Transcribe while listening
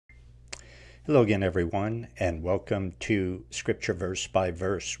Hello again, everyone, and welcome to Scripture Verse by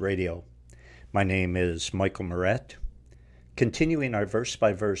Verse Radio. My name is Michael Moret. Continuing our verse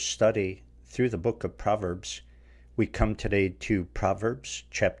by verse study through the book of Proverbs, we come today to Proverbs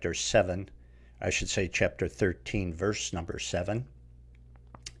chapter 13, verse number 7.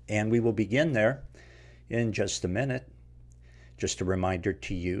 And we will begin there in just a minute. Just a reminder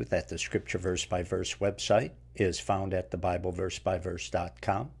to you that the Scripture Verse by Verse website is found at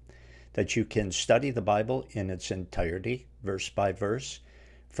thebibleversebyverse.com. That you can study the Bible in its entirety, verse by verse,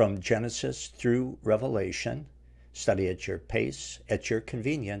 from Genesis through Revelation. Study at your pace, at your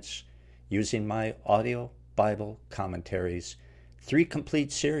convenience, using my audio Bible commentaries. 3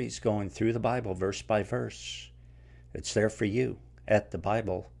 complete series going through the Bible, verse by verse. It's there for you at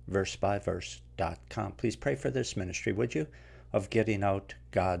thebibleversebyverse.com. Please pray for this ministry, would you, of getting out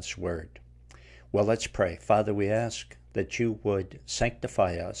God's Word. Well, let's pray. Father, we ask that you would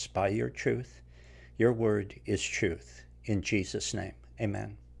sanctify us by your truth. Your word is truth. In Jesus' name,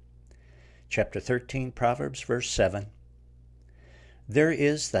 amen. Chapter 13, Proverbs, verse 7. There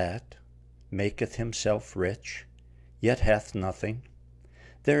is that maketh himself rich, yet hath nothing.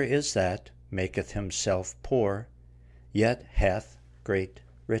 There is that maketh himself poor, yet hath great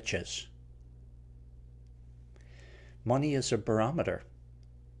riches. Money is a barometer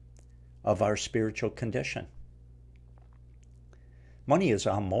of our spiritual condition. Money is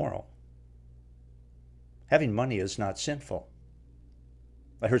amoral. Having money is not sinful.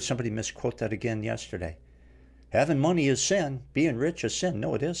 I heard somebody misquote that again yesterday. Having money is sin. Being rich is sin.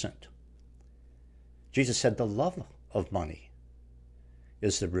 No, it isn't. Jesus said the love of money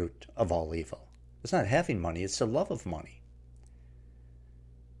is the root of all evil. It's not having money, it's the love of money.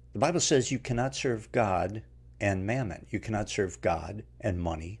 The Bible says you cannot serve God and mammon. You cannot serve God and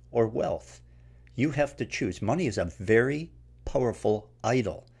money or wealth. You have to choose. Money is a very powerful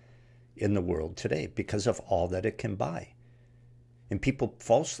idol in the world today because of all that it can buy. And people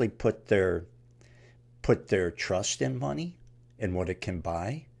falsely put their trust in money and what it can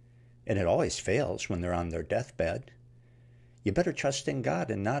buy, and it always fails when they're on their deathbed. You better trust in God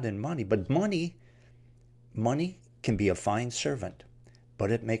and not in money. But money can be a fine servant,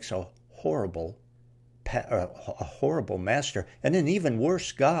 but it makes a horrible master, and an even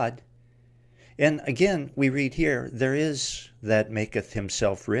worse God. And again, we read here, there is that maketh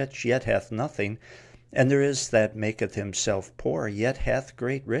himself rich, yet hath nothing, and there is that maketh himself poor, yet hath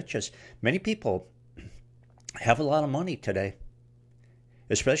great riches. Many people have a lot of money today,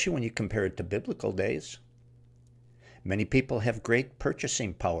 especially when you compare it to biblical days. Many people have great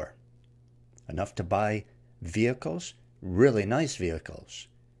purchasing power, enough to buy vehicles, really nice vehicles,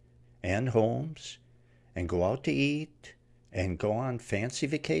 and homes, and go out to eat, and go on fancy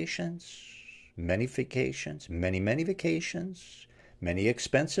vacations, many vacations, many vacations, many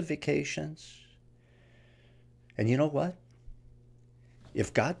expensive vacations. And you know what?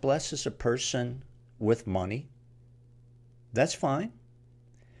 If God blesses a person with money, that's fine.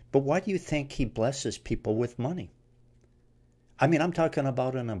 But why do you think he blesses people with money? I mean, I'm talking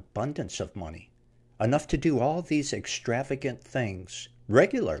about an abundance of money, enough to do all these extravagant things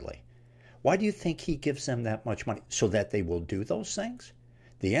regularly. Why do you think he gives them that much money? So that they will do those things?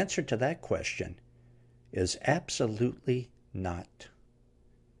 The answer to that question is absolutely not.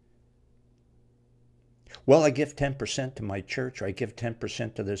 Well, I give 10% to my church, or I give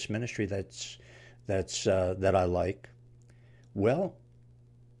 10% to this ministry that I like. Well,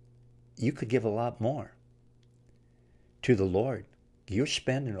 you could give a lot more to the Lord. You're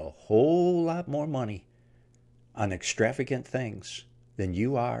spending a whole lot more money on extravagant things than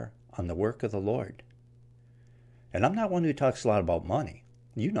you are on the work of the Lord. And I'm not one who talks a lot about money.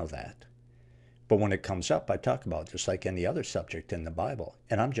 You know that. But when it comes up, I talk about it just like any other subject in the Bible.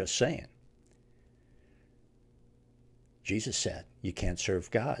 And I'm just saying, Jesus said you can't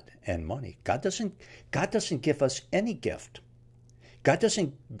serve God and money. God doesn't give us any gift. God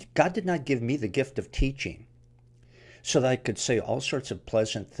did not give me the gift of teaching so that I could say all sorts of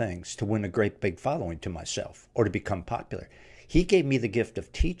pleasant things to win a great big following to myself or to become popular. He gave me the gift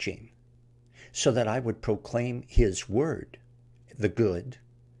of teaching so that I would proclaim his word, the good,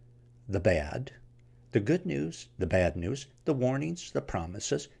 the bad, the good news, the bad news, the warnings, the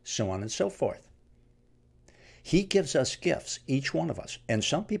promises, so on and so forth. He gives us gifts, each one of us. And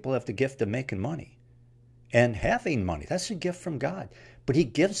some people have the gift of making money and having money. That's a gift from God. But he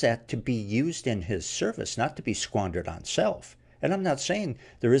gives that to be used in his service, not to be squandered on self. And I'm not saying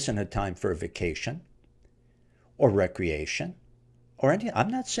there isn't a time for a vacation or recreation or anything. I'm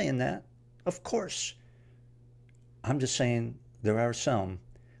not saying that. Of course. I'm just saying there are some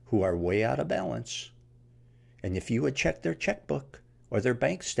who are way out of balance. And if you would check their checkbook, or their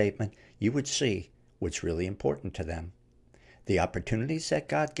bank statement, you would see what's really important to them. The opportunities that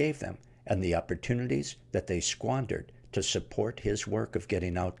God gave them and the opportunities that they squandered to support his work of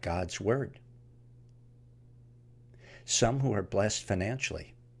getting out God's word. Some who are blessed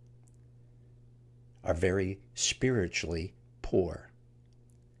financially are very spiritually poor.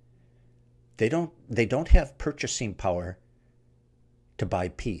 They don't have purchasing power to buy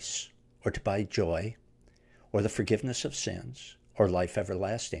peace or to buy joy or the forgiveness of sins or life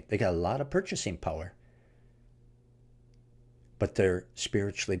everlasting. They got a lot of purchasing power, but they're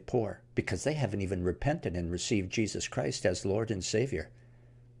spiritually poor because they haven't even repented and received Jesus Christ as Lord and Savior.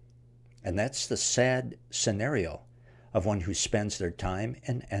 And that's the sad scenario of one who spends their time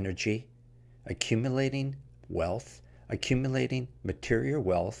and energy accumulating wealth, accumulating material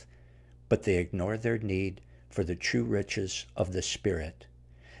wealth, but they ignore their need for the true riches of the Spirit.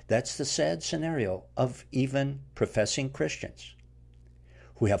 That's the sad scenario of even professing Christians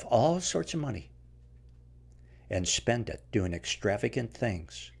who have all sorts of money and spend it doing extravagant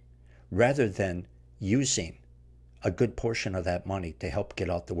things rather than using a good portion of that money to help get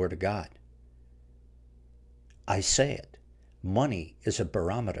out the Word of God. I say it, money is a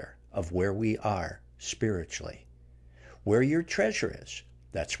barometer of where we are spiritually. Where your treasure is,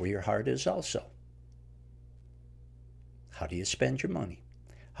 that's where your heart is also. How do you spend your money?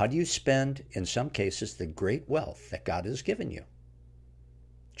 How do you spend, in some cases, the great wealth that God has given you?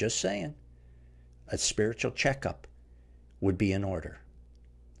 Just saying, a spiritual checkup would be in order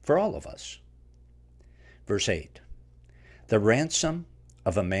for all of us. Verse 8, the ransom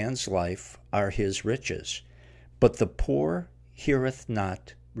of a man's life are his riches, but the poor heareth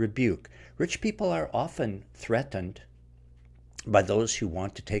not rebuke. Rich people are often threatened by those who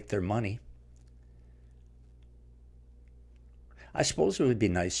want to take their money. I suppose it would be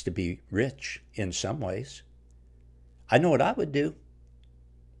nice to be rich in some ways. I know what I would do.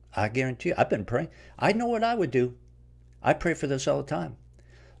 I guarantee you, I've been praying. I know what I would do. I pray for this all the time.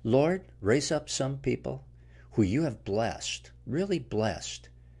 Lord, raise up some people who you have blessed, really blessed,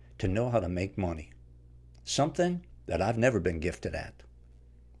 to know how to make money. Something that I've never been gifted at.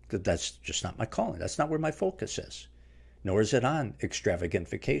 That's just not my calling. That's not where my focus is. Nor is it on extravagant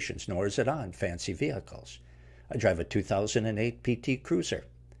vacations, nor is it on fancy vehicles. I drive a 2008 PT Cruiser,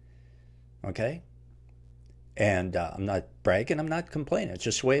 okay? And I'm not bragging, I'm not complaining. It's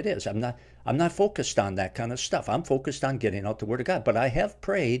just the way it is. I'm not focused on that kind of stuff. I'm focused on getting out the Word of God. But I have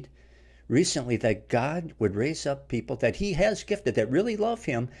prayed recently that God would raise up people that he has gifted that really love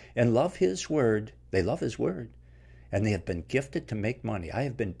him and love his Word. They love his Word. And they have been gifted to make money. I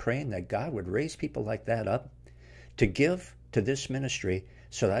have been praying that God would raise people like that up to give to this ministry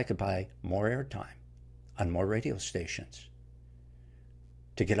so that I could buy more airtime on more radio stations,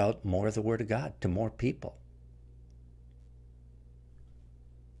 to get out more of the Word of God to more people.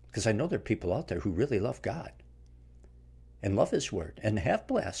 Because I know there are people out there who really love God and love his Word and have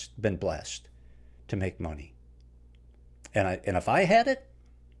been blessed to make money. And if I had it,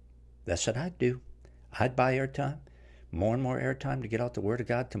 that's what I'd do. I'd buy airtime, more and more airtime to get out the Word of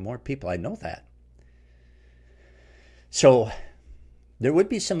God to more people. I know that. So there would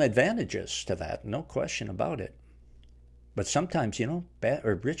be some advantages to that, no question about it. But sometimes,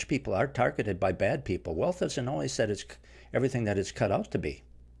 rich people are targeted by bad people. Wealth isn't always that it's everything that it's cut out to be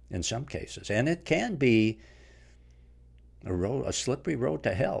in some cases. And it can be a slippery road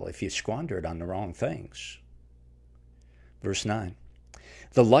to hell if you squander it on the wrong things. Verse 9,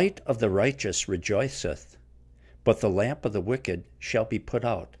 the light of the righteous rejoiceth, but the lamp of the wicked shall be put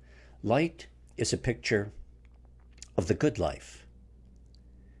out. Light is a picture of the good life.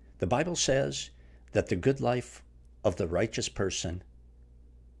 The Bible says that the good life of the righteous person,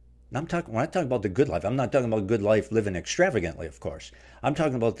 when I'm talking about the good life, I'm not talking about good life living extravagantly, of course. I'm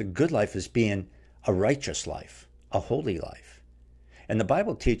talking about the good life as being a righteous life, a holy life. And the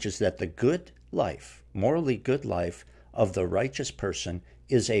Bible teaches that the good life, morally good life of the righteous person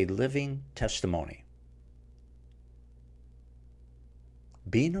is a living testimony.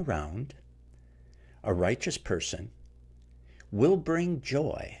 Being around a righteous person will bring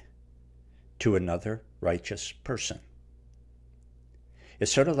joy to another righteous person.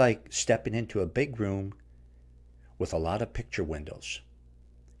 It's sort of like stepping into a big room with a lot of picture windows.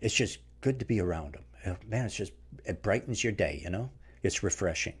 It's just good to be around them. Man, it brightens your day, It's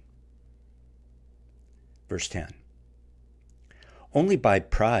refreshing. Verse 10. Only by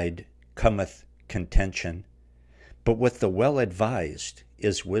pride cometh contention, but with the well-advised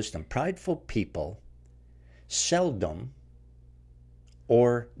is wisdom. Prideful people seldom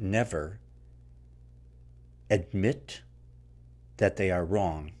or never admit that they are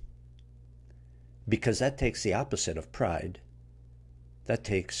wrong, because that takes the opposite of pride. that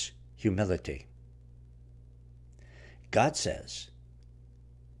takes humility. God says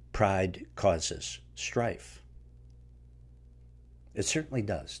pride causes strife. It certainly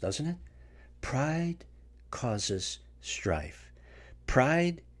does, doesn't it? Pride causes strife.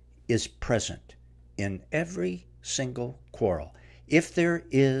 Pride is present in every single quarrel. If there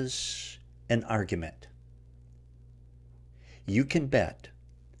is an argument, you can bet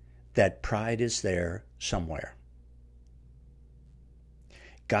that pride is there somewhere.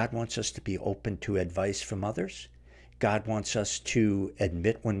 God wants us to be open to advice from others. God wants us to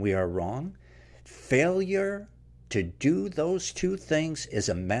admit when we are wrong. Failure to do those two things is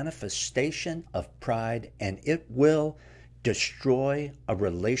a manifestation of pride, and it will destroy a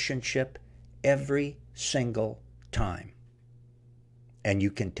relationship every single time. And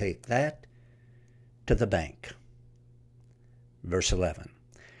you can take that to the bank. Verse 11,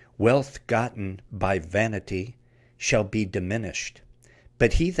 wealth gotten by vanity shall be diminished,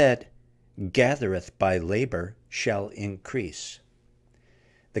 but he that gathereth by labor shall increase.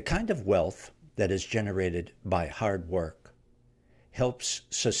 The kind of wealth that is generated by hard work helps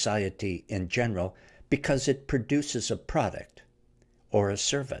society in general because it produces a product or a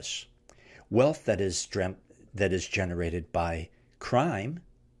service. Wealth that is generated by crime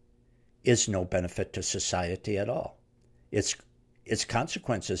is no benefit to society at all. Its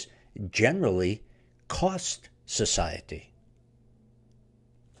consequences generally cost society.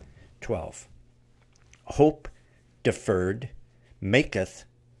 12. Hope deferred maketh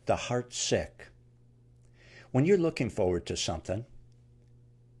the heart sick. When you're looking forward to something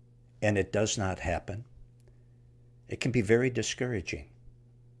and it does not happen, it can be very discouraging.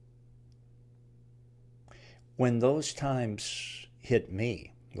 When those times hit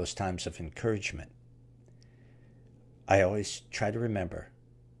me, those times of encouragement, I always try to remember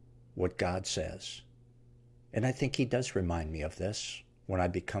what God says. And I think he does remind me of this when I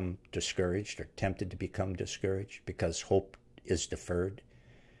become discouraged or tempted to become discouraged because hope is deferred.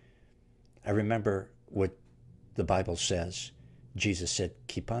 I remember what the Bible says. Jesus said,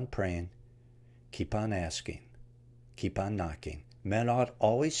 keep on praying, keep on asking, keep on knocking. Men ought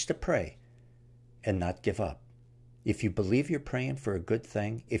always to pray and not give up. If you believe you're praying for a good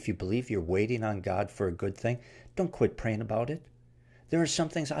thing, if you believe you're waiting on God for a good thing, don't quit praying about it. There are some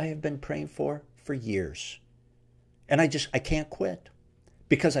things I have been praying for years. And I can't quit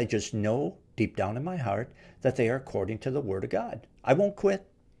because I just know deep down in my heart that they are according to the Word of God. I won't quit.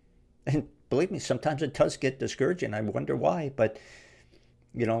 And believe me, sometimes it does get discouraging. I wonder why, but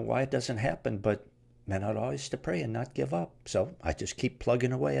why it doesn't happen. But men ought always to pray and not give up. So I just keep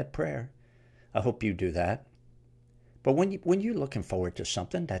plugging away at prayer. I hope you do that. But when you're looking forward to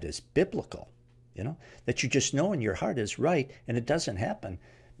something that is biblical, that you just know in your heart is right and it doesn't happen,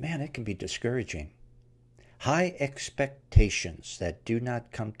 man, it can be discouraging. High expectations that do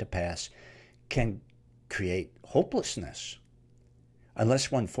not come to pass can create hopelessness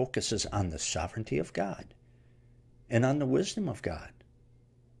unless one focuses on the sovereignty of God and on the wisdom of God.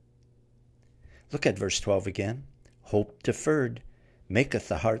 Look at verse 12 again. Hope deferred maketh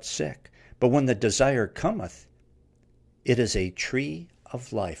the heart sick, but when the desire cometh, it is a tree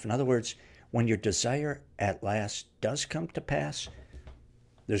of life. In other words, when your desire at last does come to pass,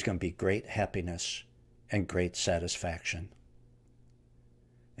 there's going to be great happiness and great satisfaction.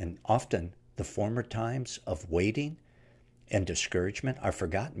 And often the former times of waiting and discouragement are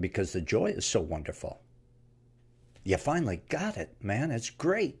forgotten because the joy is so wonderful. You finally got it, man. It's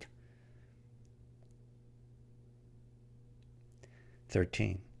great.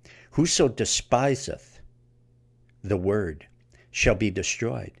 13. Whoso despiseth the word shall be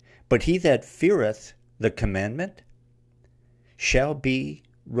destroyed, but he that feareth the commandment shall be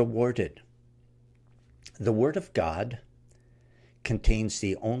rewarded. The Word of God contains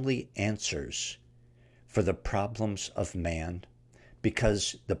the only answers for the problems of man,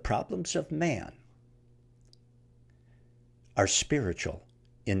 because the problems of man are spiritual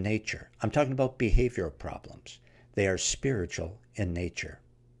in nature. I'm talking about behavioral problems. They are spiritual in nature.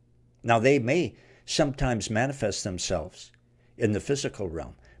 Now, they may sometimes manifest themselves in the physical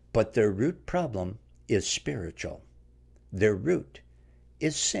realm, but their root problem is spiritual. Their root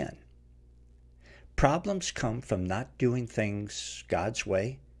is sin. Problems come from not doing things God's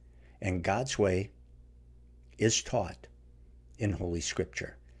way, and God's way is taught in Holy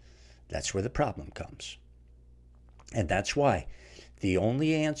Scripture. That's where the problem comes. And that's why the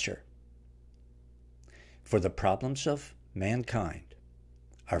only answer for the problems of mankind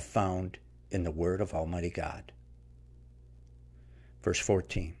are found in the Word of Almighty God. Verse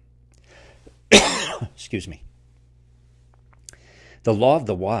 14. Excuse me. The law of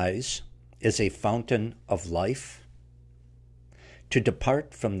the wise is a fountain of life to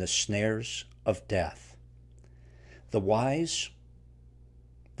depart from the snares of death. The wise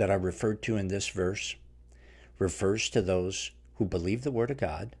that are referred to in this verse refers to those who believe the Word of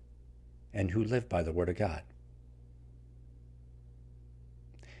God and who live by the Word of God.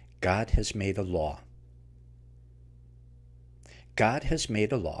 God has made a law. God has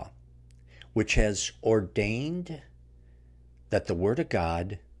made a law which has ordained that the Word of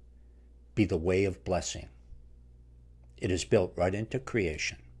God be the way of blessing. It is built right into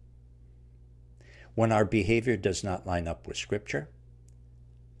creation. When our behavior does not line up with Scripture,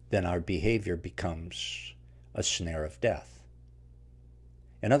 then our behavior becomes a snare of death.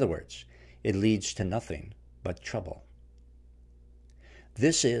 In other words, it leads to nothing but trouble.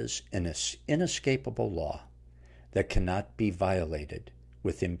 This is an inescapable law that cannot be violated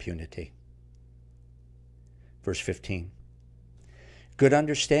with impunity. Verse 15. Good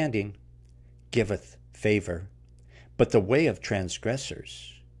understanding giveth favor, but the way of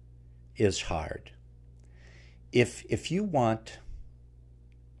transgressors is hard. If you want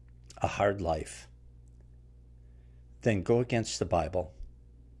a hard life, then go against the Bible,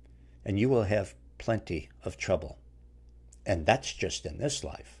 and you will have plenty of trouble. And that's just in this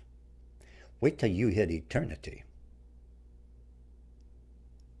life. Wait till you hit eternity.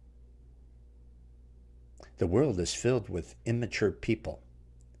 The world is filled with immature people.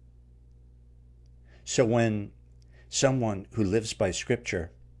 So when someone who lives by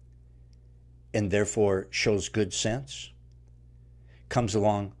Scripture and therefore shows good sense comes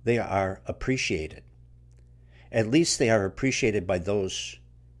along, they are appreciated. At least they are appreciated by those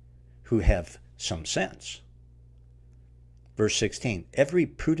who have some sense. Verse 16, every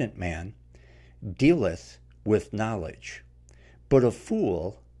prudent man dealeth with knowledge, but a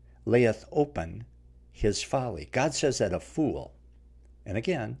fool layeth open his folly. God says that a fool, and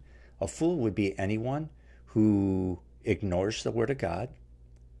again, a fool would be anyone who ignores the Word of God,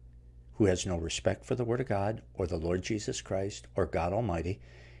 who has no respect for the Word of God or the Lord Jesus Christ or God Almighty.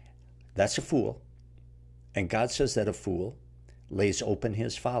 That's a fool. And God says that a fool lays open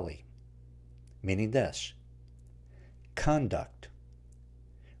his folly, meaning this: conduct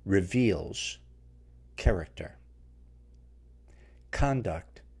reveals character.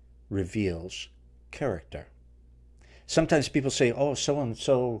 Conduct reveals character. Sometimes people say, oh,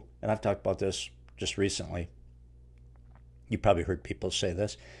 so-and-so, and I've talked about this just recently. You probably heard people say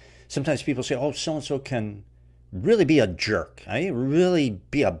this. Sometimes people say, oh, so-and-so can really be a jerk. Really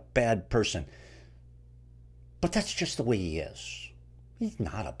be a bad person. But that's just the way he is. He's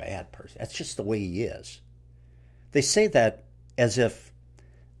not a bad person. That's just the way he is. They say that as if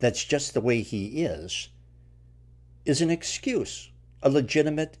that's just the way he is an excuse, a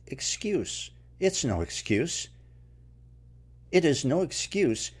legitimate excuse. It's no excuse. It is no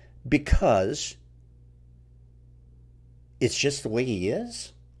excuse because it's just the way he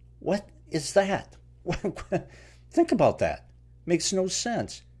is? What is that? Think about that. Makes no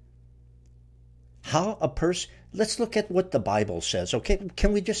sense. How a person... Let's look at what the Bible says, okay?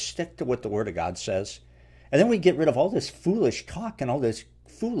 Can we just stick to what the Word of God says? And then we get rid of all this foolish talk and all this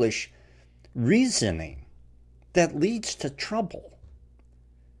foolish reasoning that leads to trouble.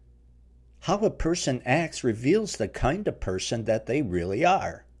 How a person acts reveals the kind of person that they really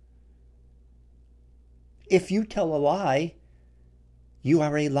are. If you tell a lie, you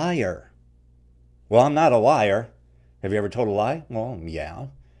are a liar. Well, I'm not a liar. Have you ever told a lie? Well, yeah.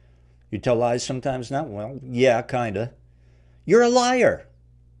 You tell lies sometimes now? Well, yeah, kind of. You're a liar.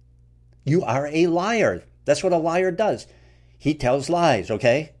 You are a liar. That's what a liar does. He tells lies,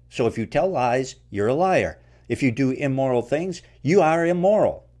 okay? So if you tell lies, you're a liar. If you do immoral things, you are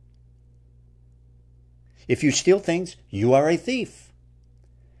immoral. If you steal things, you are a thief.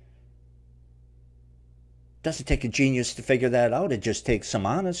 Doesn't take a genius to figure that out. It just takes some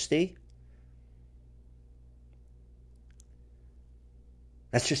honesty.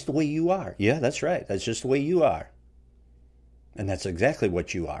 That's just the way you are. Yeah, that's right. That's just the way you are. And that's exactly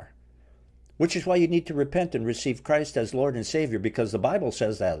what you are. Which is why you need to repent and receive Christ as Lord and Savior, because the Bible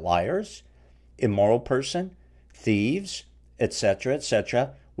says that liars, immoral person, thieves, etc.,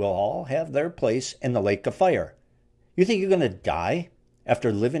 etc., will all have their place in the lake of fire. You think you're going to die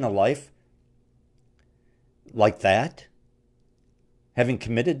after living a life like that? Having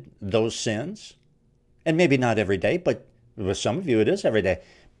committed those sins? And maybe not every day, but with some of you it is every day.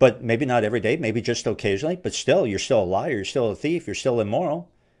 But maybe not every day, maybe just occasionally. But still, you're still a liar, you're still a thief, you're still immoral.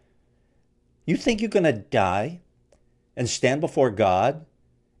 You think you're going to die and stand before God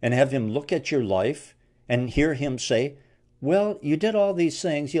and have Him look at your life and hear Him say, well, you did all these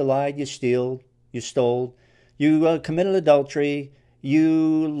things. You lied, you stole, you committed adultery,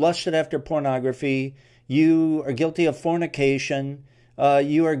 you lusted after pornography, you are guilty of fornication,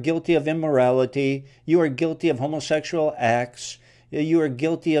 You are guilty of immorality. You are guilty of homosexual acts. You are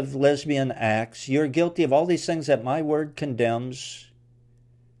guilty of lesbian acts. You're guilty of all these things that my word condemns.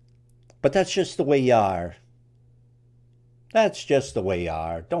 But that's just the way you are. That's just the way you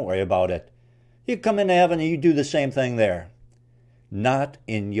are. Don't worry about it. You come into heaven and you do the same thing there. Not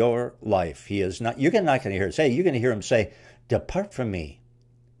in your life. He is not. You're not going to hear it say. You're going to hear him say, "Depart from me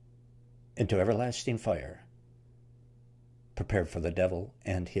into everlasting fire, prepared for the devil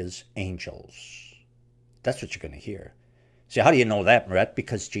and his angels." That's what you're going to hear. See, how do you know that, Brett?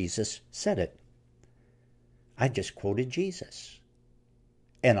 Because Jesus said it. I just quoted Jesus.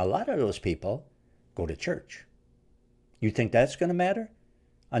 And a lot of those people go to church. You think that's going to matter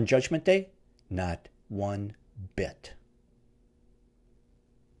on Judgment Day? Not one bit.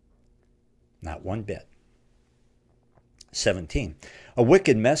 Not one bit. 17. A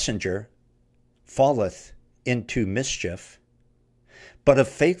wicked messenger falleth into mischief, but a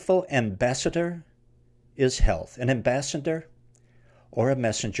faithful ambassador is health. An ambassador or a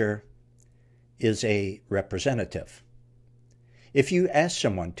messenger is a representative. If you ask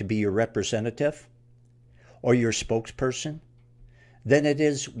someone to be your representative or your spokesperson, then it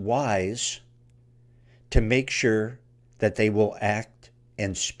is wise to make sure that they will act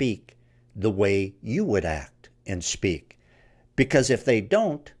and speak the way you would act and speak. Because if they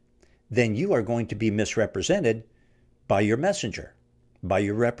don't, then you are going to be misrepresented by your messenger, by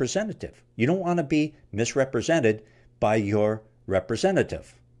your representative. You don't want to be misrepresented by your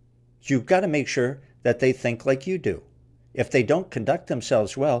representative. You've got to make sure that they think like you do. If they don't conduct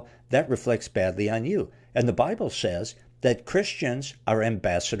themselves well, that reflects badly on you. And the Bible says that Christians are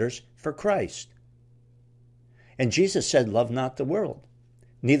ambassadors for Christ. And Jesus said, "Love not the world,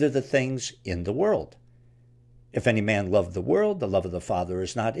 neither the things in the world. If any man love the world, the love of the Father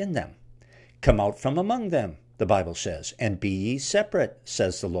is not in them. Come out from among them," the Bible says, "and be ye separate,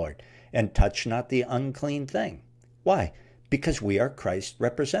 says the Lord, and touch not the unclean thing." Why? Because we are Christ's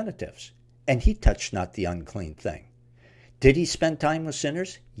representatives, and he touched not the unclean thing. Did he spend time with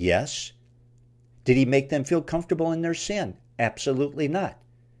sinners? Yes. Did he make them feel comfortable in their sin? Absolutely not.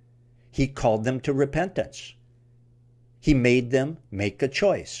 He called them to repentance. He made them make a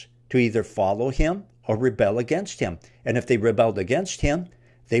choice to either follow him or rebel against him. And if they rebelled against him,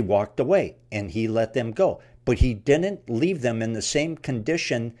 they walked away and he let them go. But he didn't leave them in the same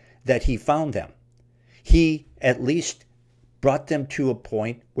condition that he found them. He at least brought them to a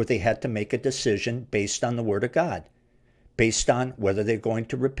point where they had to make a decision based on the Word of God, based on whether they're going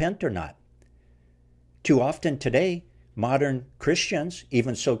to repent or not. Too often today, modern Christians,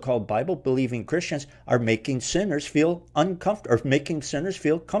 even so-called Bible-believing Christians, are making sinners feel uncomfortable, or making sinners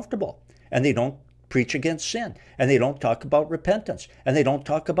feel comfortable. And they don't preach against sin, and they don't talk about repentance, and they don't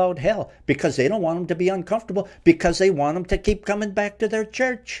talk about hell, because they don't want them to be uncomfortable, because they want them to keep coming back to their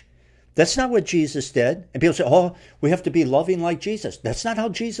church. That's not what Jesus did. And people say, "Oh, we have to be loving like Jesus." That's not how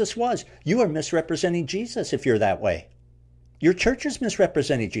Jesus was. You are misrepresenting Jesus if you're that way. Your church is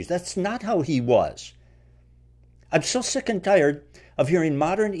misrepresenting Jesus. That's not how he was. I'm so sick and tired of hearing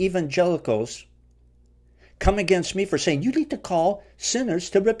modern evangelicals come against me for saying, you need to call sinners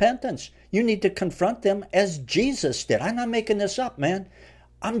to repentance. You need to confront them as Jesus did. I'm not making this up, man.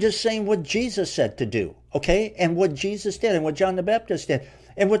 I'm just saying what Jesus said to do, okay? And what Jesus did, and what John the Baptist did,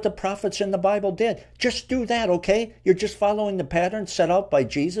 and what the prophets in the Bible did. Just do that, okay? You're just following the pattern set out by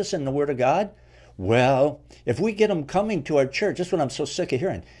Jesus and the Word of God. Well, if we get them coming to our church, that's what I'm so sick of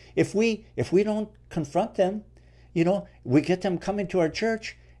hearing. If we don't confront them, we get them coming to our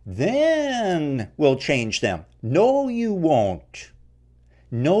church, then we'll change them. No, you won't.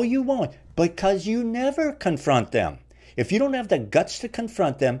 No, you won't, because you never confront them. If you don't have the guts to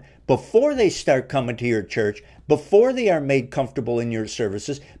confront them before they start coming to your church, before they are made comfortable in your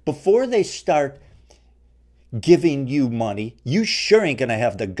services, before they start giving you money, you sure ain't going to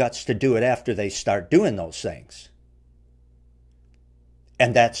have the guts to do it after they start doing those things.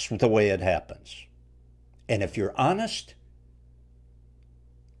 And that's the way it happens. And if you're honest,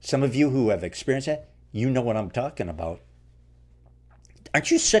 some of you who have experienced that, you know what I'm talking about.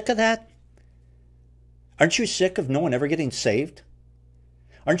 Aren't you sick of that? Aren't you sick of no one ever getting saved?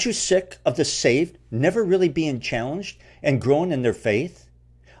 Aren't you sick of the saved never really being challenged and growing in their faith?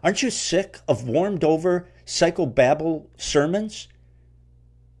 Aren't you sick of warmed over psychobabble sermons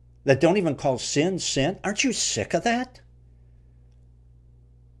that don't even call sin sin? Aren't you sick of that?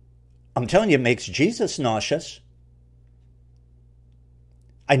 I'm telling you, it makes Jesus nauseous.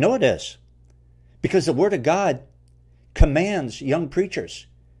 I know it is. Because the Word of God commands young preachers,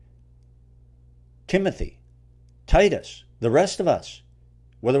 Timothy, Titus, the rest of us,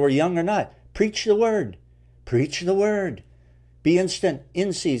 whether we're young or not, preach the Word. Preach the Word. Be instant,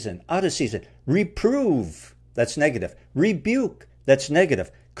 in season, out of season. Reprove, that's negative. Rebuke, that's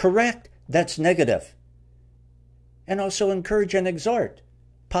negative. Correct, that's negative. And also encourage and exhort,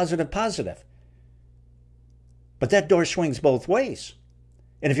 positive, positive. But that door swings both ways.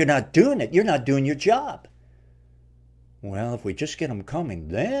 And if you're not doing it, you're not doing your job. Well, if we just get them coming,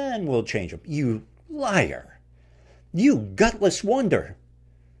 then we'll change them. You liar. You gutless wonder.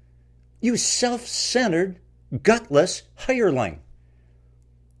 You self-centered, gutless hireling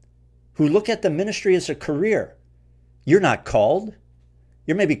who look at the ministry as a career. You're not called.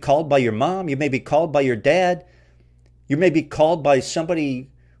 You may be called by your mom. You may be called by your dad. You may be called by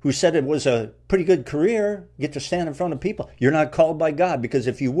somebody who said it was a pretty good career, get to stand in front of people. You're not called by God, because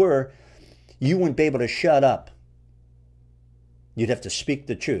if you were, you wouldn't be able to shut up. You'd have to speak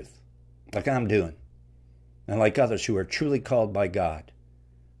the truth, like I'm doing, and like others who are truly called by God.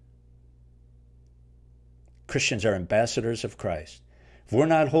 Christians are ambassadors of Christ. If we're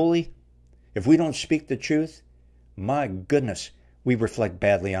not holy, if we don't speak the truth, my goodness, we reflect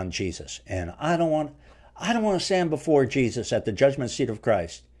badly on Jesus. And I don't want to stand before Jesus at the judgment seat of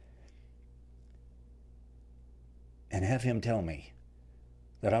Christ and have him tell me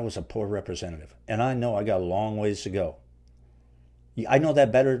that I was a poor representative. And I know I got a long ways to go. I know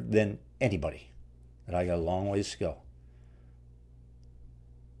that better than anybody, that I got a long ways to go.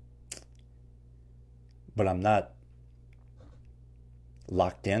 But I'm not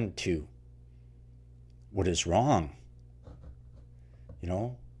locked into what is wrong. You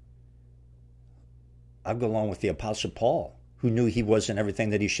know, I'll go along with the Apostle Paul, who knew he wasn't everything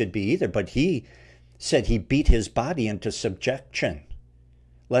that he should be either, but he said he beat his body into subjection,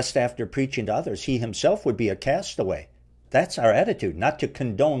 lest after preaching to others, he himself would be a castaway. That's our attitude, not to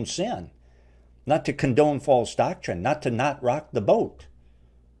condone sin, not to condone false doctrine, not to not rock the boat.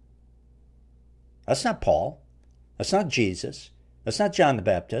 That's not Paul. That's not Jesus. That's not John the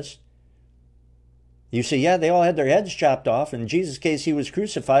Baptist. You say, yeah, they all had their heads chopped off. In Jesus' case, he was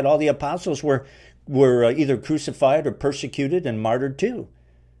crucified. All the apostles were either crucified or persecuted and martyred too.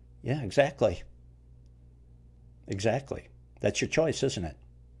 Yeah, exactly. Exactly. That's your choice, isn't it?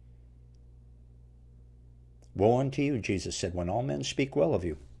 Woe unto you, Jesus said, when all men speak well of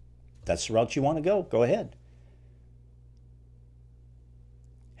you. That's the route you want to go. Go ahead.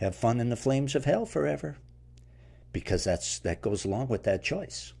 Have fun in the flames of hell forever. Because that goes along with that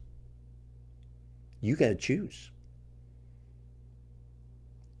choice. You got to choose.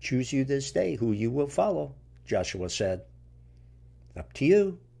 Choose you this day who you will follow, Joshua said. Up to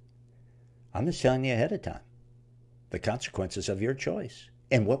you. I'm just telling you ahead of time the consequences of your choice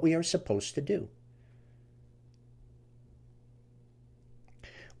and what we are supposed to do.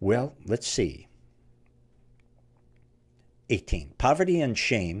 Well, let's see. 18. Poverty and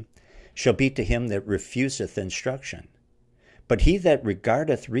shame shall be to him that refuseth instruction, but he that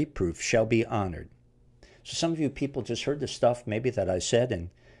regardeth reproof shall be honored. So some of you people just heard the stuff maybe that I said, and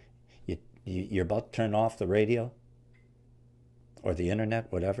you're about to turn off the radio or the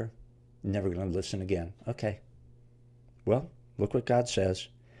internet, whatever. You're never going to listen again. Okay. Well, look what God says.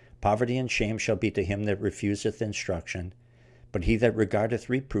 Poverty and shame shall be to him that refuseth instruction, but he that regardeth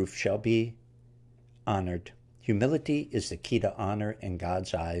reproof shall be honored. Humility is the key to honor in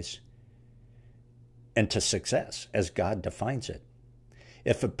God's eyes and to success as God defines it.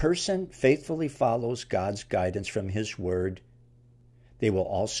 If a person faithfully follows God's guidance from his word, they will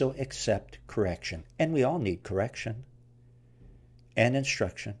also accept correction. And we all need correction and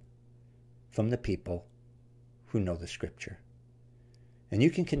instruction from the people who know the scripture. And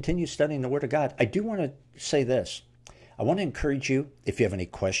you can continue studying the word of God. I do want to say this. I want to encourage you, if you have any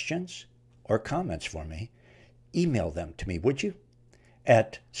questions or comments for me, email them to me, would you?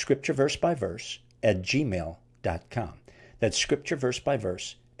 At scriptureversebyverse@gmail.com. That's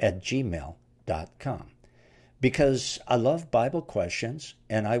scriptureversebyverse@gmail.com. Because I love Bible questions,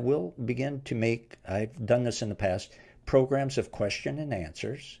 and I will begin to make, I've done this in the past, programs of question and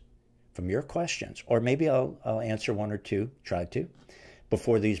answers from your questions. Or maybe I'll answer one or two, try to,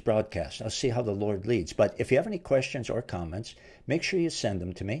 before these broadcasts. I'll see how the Lord leads. But if you have any questions or comments, make sure you send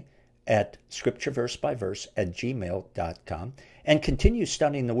them to me at scriptureversebyverse@gmail.com, and continue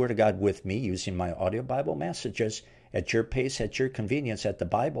studying the Word of God with me using my audio Bible messages at your pace, at your convenience, at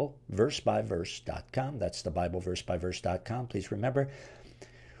thebibleversebyverse.com. That's thebibleversebyverse.com. Please remember,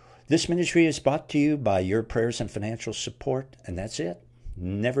 this ministry is brought to you by your prayers and financial support, and that's it.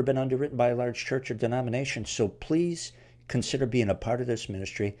 Never been underwritten by a large church or denomination, so please consider being a part of this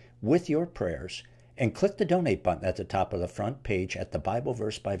ministry with your prayers, and click the donate button at the top of the front page at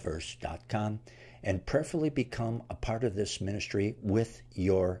thebibleversebyverse.com, and prayerfully become a part of this ministry with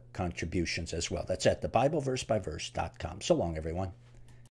your contributions as well. That's at thebibleversebyverse.com. So long, everyone.